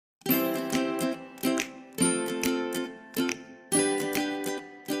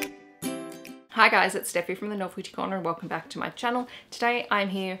Hi guys, it's Steffi from the Novelty Corner and welcome back to my channel. Today I'm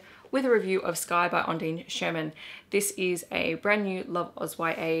here with a review of Sky by Ondine Sherman. This is a brand new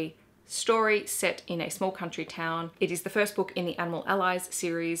loveozya story set in a small country town. It is the first book in the Animal Allies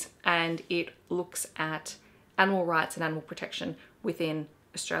series and it looks at animal rights and animal protection within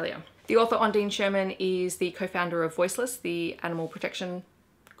Australia. The author Ondine Sherman is the co-founder of Voiceless, the animal protection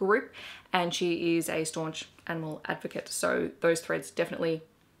group, and she is a staunch animal advocate. So those threads definitely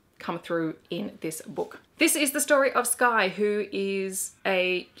come through in this book. This is the story of Sky, who is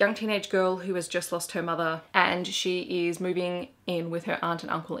a young teenage girl who has just lost her mother, and she is moving in with her aunt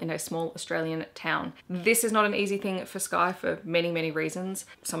and uncle in a small Australian town. This is not an easy thing for Sky for many reasons,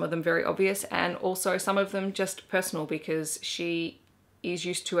 some of them very obvious and also some of them just personal, because she is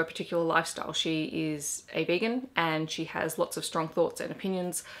used to a particular lifestyle. She is a vegan and she has lots of strong thoughts and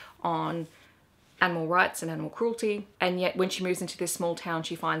opinions on animal rights and animal cruelty, and yet when she moves into this small town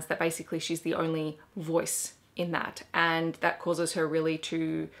she finds that basically she's the only voice in that, and that causes her really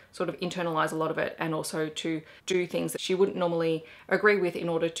to sort of internalize a lot of it and also to do things that she wouldn't normally agree with in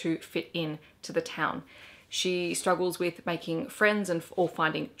order to fit in to the town. She struggles with making friends or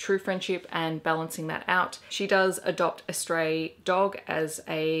finding true friendship and balancing that out. She does adopt a stray dog as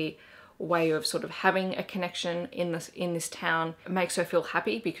a way of sort of having a connection in this town. It makes her feel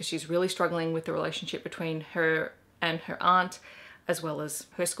happy because she's really struggling with the relationship between her and her aunt, as well as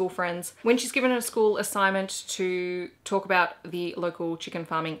her school friends. When she's given a school assignment to talk about the local chicken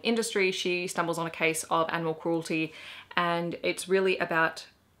farming industry, she stumbles on a case of animal cruelty, and it's really about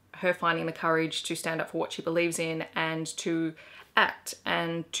her finding the courage to stand up for what she believes in and to act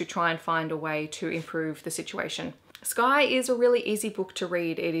and to try and find a way to improve the situation. Sky is a really easy book to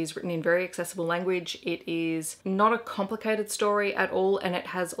read. It is written in very accessible language. It is not a complicated story at all, and it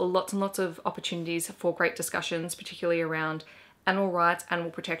has lots and lots of opportunities for great discussions, particularly around animal rights,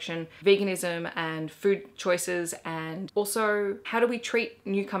 animal protection, veganism and food choices, and also how do we treat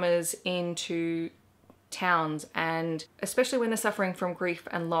newcomers into towns, and especially when they're suffering from grief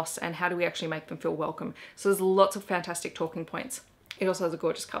and loss, and how do we actually make them feel welcome. So there's lots of fantastic talking points. It also has a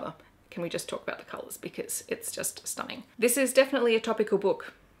gorgeous cover. Can we just talk about the colours, because it's just stunning. This is definitely a topical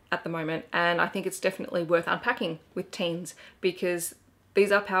book at the moment, and I think it's definitely worth unpacking with teens, because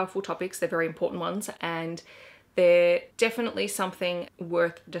these are powerful topics, they're very important ones, and they're definitely something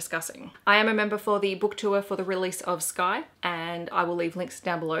worth discussing. I am a member for the book tour for the release of Sky, and I will leave links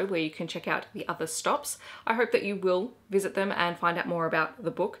down below where you can check out the other stops. I hope that you will visit them and find out more about the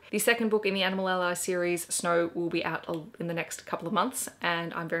book. The second book in the Animal Ally series, Snow, will be out in the next couple of months,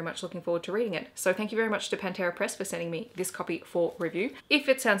 and I'm very much looking forward to reading it. So thank you very much to Pantera Press for sending me this copy for review. If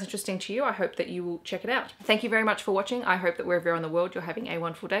it sounds interesting to you, I hope that you will check it out. Thank you very much for watching. I hope that wherever you're in the world, you're having a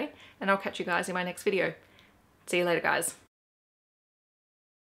wonderful day, and I'll catch you guys in my next video. See you later, guys.